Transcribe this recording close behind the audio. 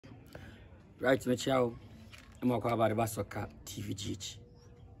Right, me ciao. I'm about the soccer TVGH.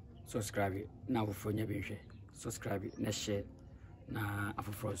 Subscribe now for your bench. Subscribe, na share, na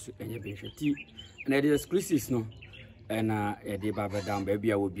afro and your bench. And the exclusives no, and a day barber down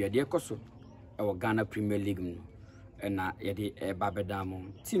baby. I will be a dear coso. Our Ghana Premier League no, and a day a barber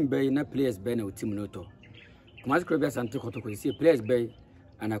down. Team Bay na players Benno Team Noto. Kumas Asante Kotoko see players Bay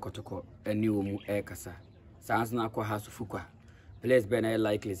and a Kotoko a new mu air casa. Sounds na kwa House of Fuqua. Players Benno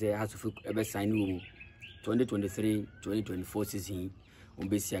likely say House of Fuqua ever sign new 2023-2024 season.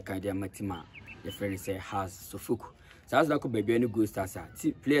 Umbesia Kandia Matima, the friend say House of Fuqua. Sounds like a baby any good stars.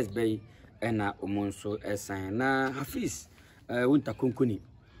 Players Bay and Omonso a sign na Hafiz Winter Kunkuni.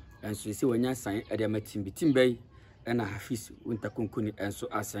 And so you see when you sign at the Matim Bay and Hafiz Winter Kunkuni and so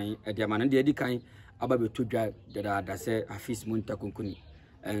I sign at the man and the Edikai about to drive that say Hafiz Winter Kunkuni.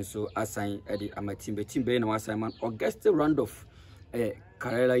 And so I sign at the Amatim Bay and was Simon Augustine Randolf,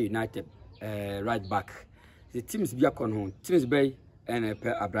 Kerala United right back. The teams be on home, teams Bay and a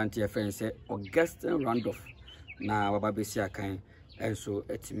pair of Branty friends say Augustine Randolf. Now, Babasia kind and so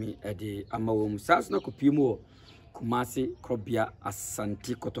at me at the Amawum Sans no Copimo Kumasi Krobia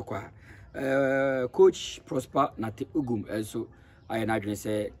Asante Kotoko. Coach Prosper Nate Ugum and so I imagine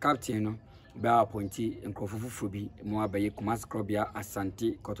say captain Bell appointee and Kofu Fubi Moabe Kumas Krobia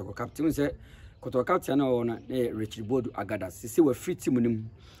Asante Kotoko captain say Kotoko captain on Richard Bodu Agadas. See we free team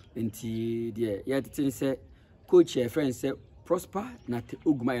into the yet say coach friend say Prosper Nate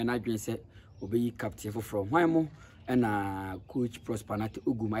Ugum I imagine say obey captain from Wimo and coach Prosper Nate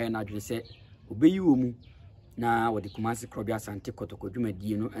Ugum I imagine say obey you na what the Kumasi Krobia Asante Kotoko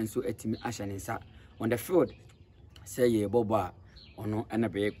Dumedino and so etimi Ashanisa on the field say ye Boba ono and a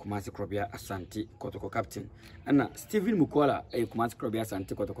be Kumasi Krobia Asante Kotoko captain and Stephen Mukola a Kumasi Krobia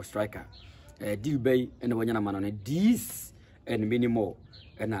Asante Kotoko striker deal bay and Wanyana man on this and many more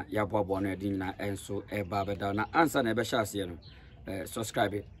and Yabwa Bonner Dina and so a barber down answer never shall see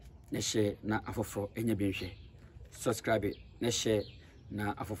subscribe it na share na afofro enye bi subscribe it na share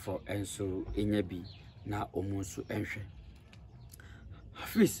na afofro and so enye bi na omunsu enhwe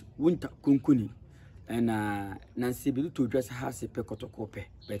Hafiz Winter Kunkuni and Nancy Bidu to dress has a Kotoko pe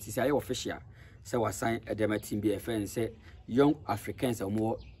but it's a official say was sign a team be a friend say young Africans or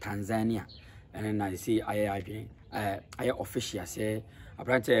more Tanzania and then I see I official say a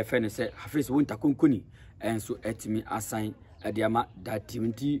branch a friend say Hafiz Winter Kunkuni and so at me assign a diama that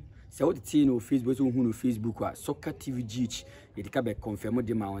team say what the team no Facebook soccer TVGH it can be confirmed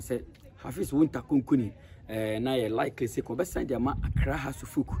the man say Hafiz Winter Kunkuni na ye likely say ko best the ma Accra House of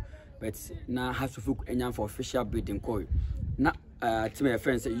Fuqua but na House of Fuqua enya for official bidding call na team my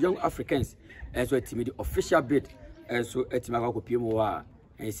friends say young Africans and so team the official bid and so team aka ko piem wa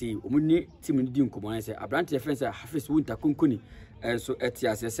and see omuni team di nkomo say Abrante friends say Hafiz Winter Kunkuni and so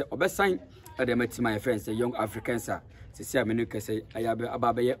etias say obesan the team my friends say young Africans say amenu ke say ayabe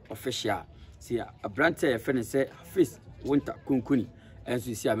ababe official see Abrante friends say Hafiz Winter Kunkuni and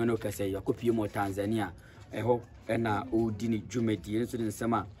so see amenu ke say yakopie mo Tanzania eho na odini jumedi so den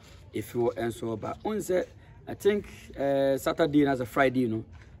sama if you and so ba on say I think Saturday as a Friday no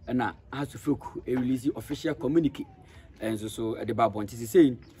na House of Fuqua release official communique and so at the babon is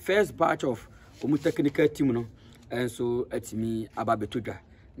saying first batch of technical team no and so at me ababetudwa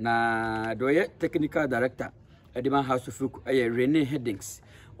na doye technical director at the House of Fuqua Rene Headings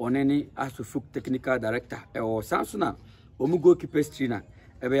on any House of Fuqua technical director or Samsona goalkeeper trainer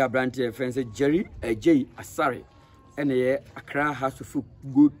ebe Abrante friends Jerry J Asare and Accra House of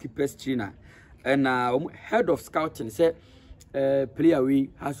Fuqua goalkeeper trainer and head of scouting say player we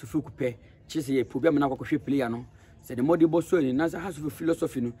House of Fuqua pe chise problem na kwahwe player no say the modibo so ni na House of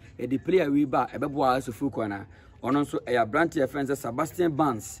philosophy no the player we ba ebebo House of Fuqua na ono so Abrante friends Sebastian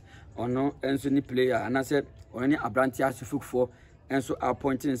Barnes ono enso ni player and say oni Abrante House of Fuqua for enso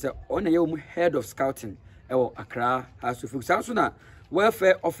appointing say on ye head of scouting ewo Accra House of Fuqua sanso na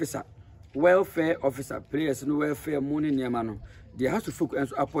welfare officer players no welfare money niama no the House of Fuqua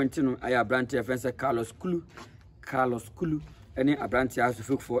enso appointing no Abrante friends Carlos Kulu any Abrante House of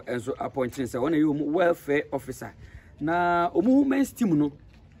Fuqua for enso appointing say on ye welfare officer na women's team no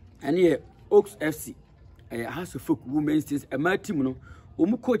any Oaks FC House of Fuqua women's team a team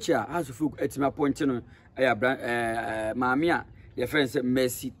no coach House of Fuqua etime appointing no Mamia your friends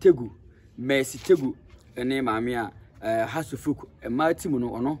Mercy Tegu ene Mamia House of Fuqua a team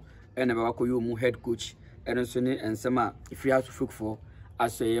no ono ene ba ko yo head coach ene so ne ensema if House of Fuqua for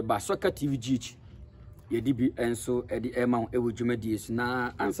as a soccer TVGH ye dibi enso e di ema ewo dwumadi esu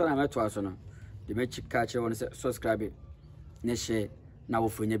na answer na meto aso no de me chika che won say subscribe na share na wo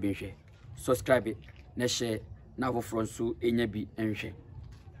fo nya bi hwe subscribe na share na wo fro nso enya bi enhwe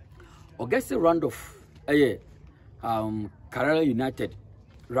Augustine Randolf Carolina United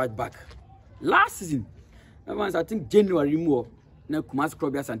right back last season. I think January more na Kumasi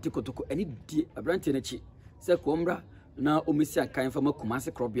Club Asante Kotoko any di abrante na chi se komra na omisi akan fama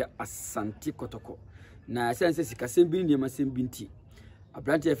Kumasi Club Asante Kotoko na sense sikasem bi ne masem binti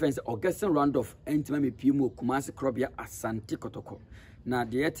abrante fence Augustine Randolf entima me piemu Kumasi Club Asante Kotoko na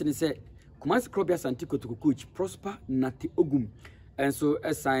de yetini se Kumasi Club Asante Kotoko coach Prosper Nate Ogum enso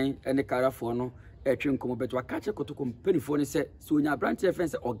esan ene karafo no etwe nkomo beto akache Kotoko mpenifo ne se so nya abrante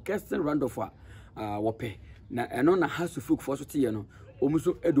fence Augustine Randolf wope na eno na hasufuk for so tie no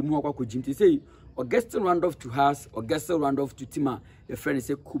omuso edumu akwa jimti say Augustine Randolf to has Augustine Randolf to tima a friend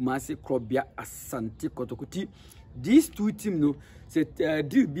say Kumasi Club Asante Kotoko ti these two team no say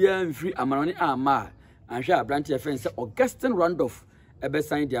deal bia free amanoni ama anhwa abrante friend say Augustine Randolf ebe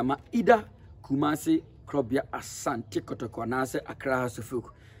sign dia ma either Kumasi Club Asante Kotoko na say Accra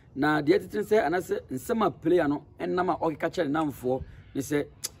hasufuk na de etitin say anase nsema player no enama okikache namfo ni say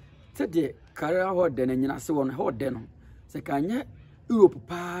de career hold den nyina se won hold den no se kanye Europe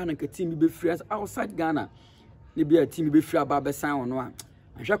pa na ka team be free outside Ghana ne be a team be free aba be sign won a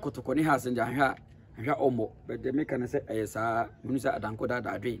ahwa Kotoko ne has nja ahwa omo but the make na se ayesa munu se adanko da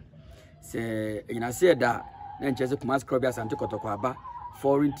adwe se nyina se da na nche se Kumasi Club Asante Kotoko aba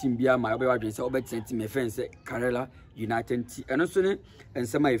foreign team bia ma obe wadwe se obe team fence Carolina United team eno so ne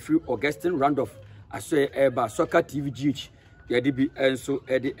ensema e free Augustine Randolph aso eba soccer TV GH yadi bi enso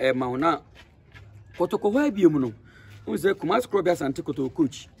edi mauna Kotoko wa biemu no unse Kumasi Club Asante Kotoko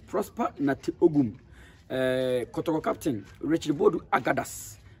coach Prosper Nate Ogum Kotoko captain Richard Bodu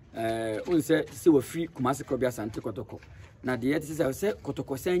Agadas unse se wa free Kumasi Club Asante Kotoko na de yeti se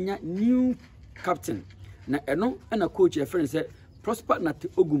Kotoko senya new captain na eno na coach e friend se Prosper Nate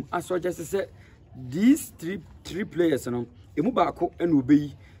Ogum asoje se these three players no emu baako ena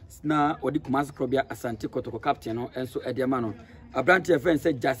obeyi na odi Kumasi Club Asante Kotoko captain no enso ediama no abrante friend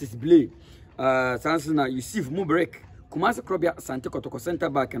say Justice Blay Sansana Yusuf Mubrek Kumasi Club Asante Kotoko center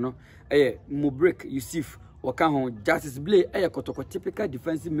back no Mubrek Yusuf waka ho Justice Blay Kotoko typical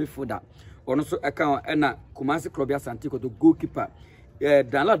defensive midfielder ono so aka na Kumasi Club Asante Kotoko goalkeeper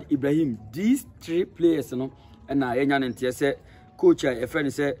Danlad Ibrahim these three players no na yenya ntie say coach e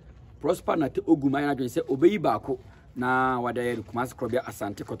friend say Prosper Nate Ogum ayana say obeyi baako na wada Kumasi Club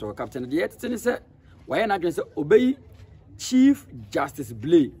Asante Kotoko captain de yet say why na say obeyi Chief Justice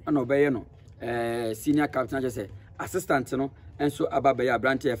Blay and obey no senior captain say assistant no and so ababa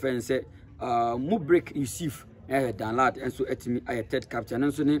abrante friend say Mubrek Yusuf Danlad and so etimi ay third captain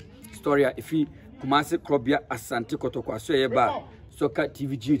and so ne story ifi Kumasi Club Asante Kotoko so yeba soccer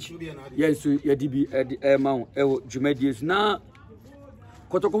TV GH yes so yedibi maun ewo jumadies na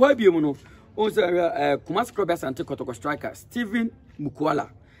Kotoko wa biemu no on say Kumasi Club Asante Kotoko striker Steven Mukwala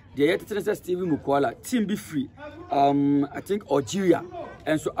the yet say Steven Mukwala team be free I think Algeria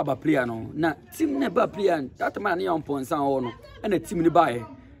and so aba player no na team never player that man na on ponsan ho no and team ni bae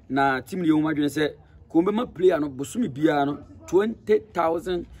na team ni o madwen say ko be ma player no bosumi bia no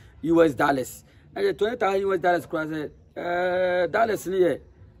 $20,000 na $20,000 cross dollars ni ye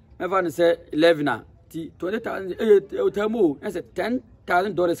never say 11 na ti $20,000 tamo and say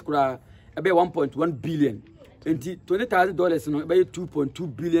 $10,000 cross e be 1.1 billion and $20,000 no be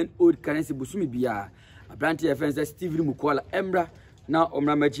 2.2 billion old currency bosumi bia abrante defense Steven Mukwala emra na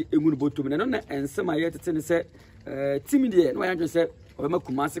omra maji engunu botum na no na ensema yetete ne se team de no yan say obema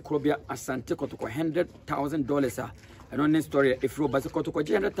Kumasi Club Asante Kotoko $100,000 eno ne story efro base Kotoko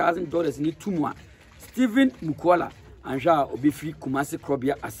 $100,000 ni tumwa Steven Mukwala anja obi free Kumasi Club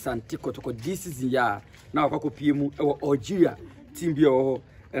Asante Kotoko this season ya na akoko piemu ewo Algeria team bi o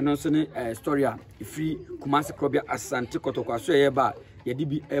eno so ne story a free Kumasi Club Asante Kotoko aso yeba yedi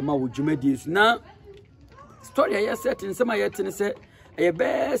bi ema wo dwumadies na story ya set in some yet say a be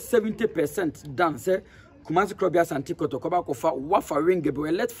 70% done say Kumasi Club Asante Kotoko ba ko fa wafa ring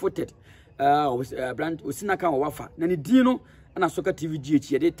be left footed brand osina kan wafa na ni dino na soccer TV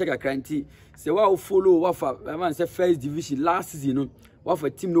GH ye dey take akranti say wa follow wafa man say first division last season no wafa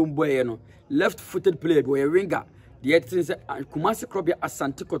team no boy no left footed player boy ringer the yet say Kumasi Club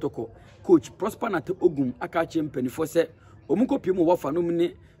Asante Kotoko coach Prosper Nate Ogum aka champion for say omuko piemu wafa no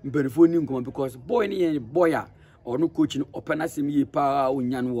mne mbenefo ni ngoma because boy ni boy a or no coach no opena semi pa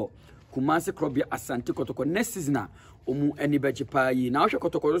onyan wo Kumasi Club Asante Kotoko next season a omu eni beje pa yi na hwe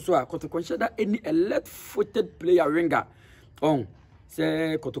Kotoko so a Kotoko sheda any left footed player ringer on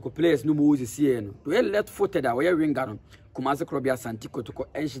say Kotoko players no mo see no to left footed a we ringer no Kumasi Club Asante Kotoko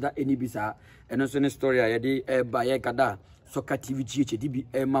ensheda eni bisa eno so ne story a ye de ba ye kada soccer TV GH di bi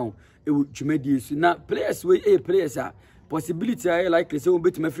e ma e dwumadi su na players we players a possibility I likely say won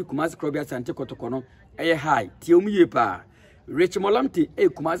betime free Kumasi Club Asante Kotoko no high tie omuye pa Rich Molamte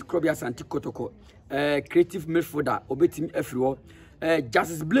Kumasi Club Asante Kotoko creative midfielder obetimi afri wo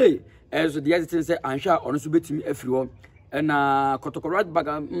Justice Blay so the other thing say ansha ono so betimi afri wo na Kotoko right back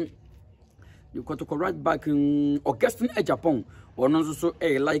you Kotoko right back Augustine Japan ono so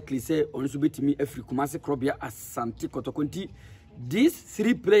likely say ono so betimi afri Kumasi Club Asante Kotoko nti these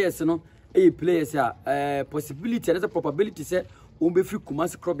three players no players possibility and probability say be free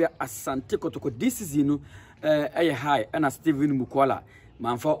Kumasi Club Asante Kotoko this season no high and Steven Mukwala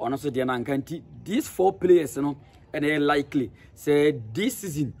manfa ono so de na nkanti these 4 players no and likely say this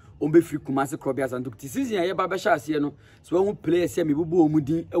season be free Kumasi Club Asante this season ya ba be sha ase no so won players ya mebubu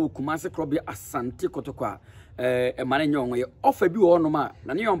omudin Kumasi Club Asante Kotoko mane nyonwo ye offer bi wo no ma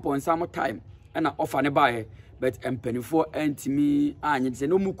na ne yompo nsam time na offer ne bae but empenifo antimi anye se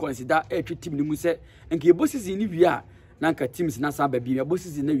no mu consider team ni mu se enke ebo season ni wi a na nka teams na sa ba bi ebo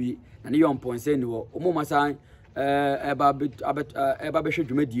season na wi na ne yompo nse ni wo omo masan eba be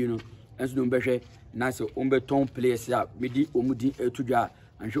hwedwumadie no enso no behwe na se ombeton players a medi omudi etudwa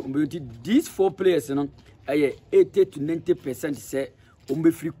anhwe ombeti these 4 players no 80 to 90% se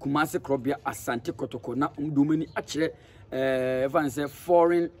ombe free Kumasi Club Asante Kotoko na omdumani akire even say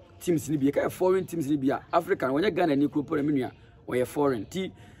foreign teams ni bi foreign teams ni bi African wonya Ghana ni kro pore menua we foreign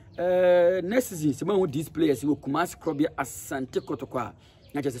ti next season se ma these players wo Kumasi Club Asante Kotoko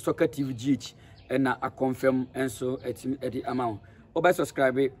na just soccer TV GH na a confirm enso etimi edi amount oba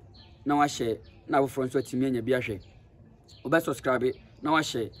subscribe na wa share na wo front so etimi anya bi ahwe oba subscribe na wa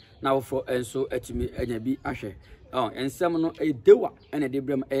share na wo for enso etimi anya bi ahwe ensem no dewa ena de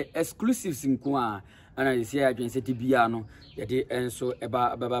brem exclusives nko a ana de sia adwen seti bia no ye de enso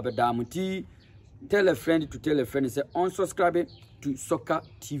eba damuti tell a friend to tell a friend say unsubscribe to Soccer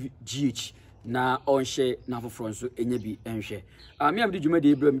TV GH na on share na for front so enya bi enhwe me am de djuma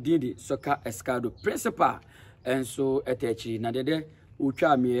de brem din de Soccer Escado principal enso etechi na de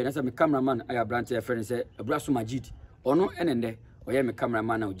utwa me na say me cameraman aya brand a friend say abraso Majid ono enende oye me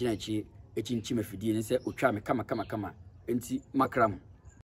cameraman na ogina chi echinchi mafidie ne se otwa me kama enti makram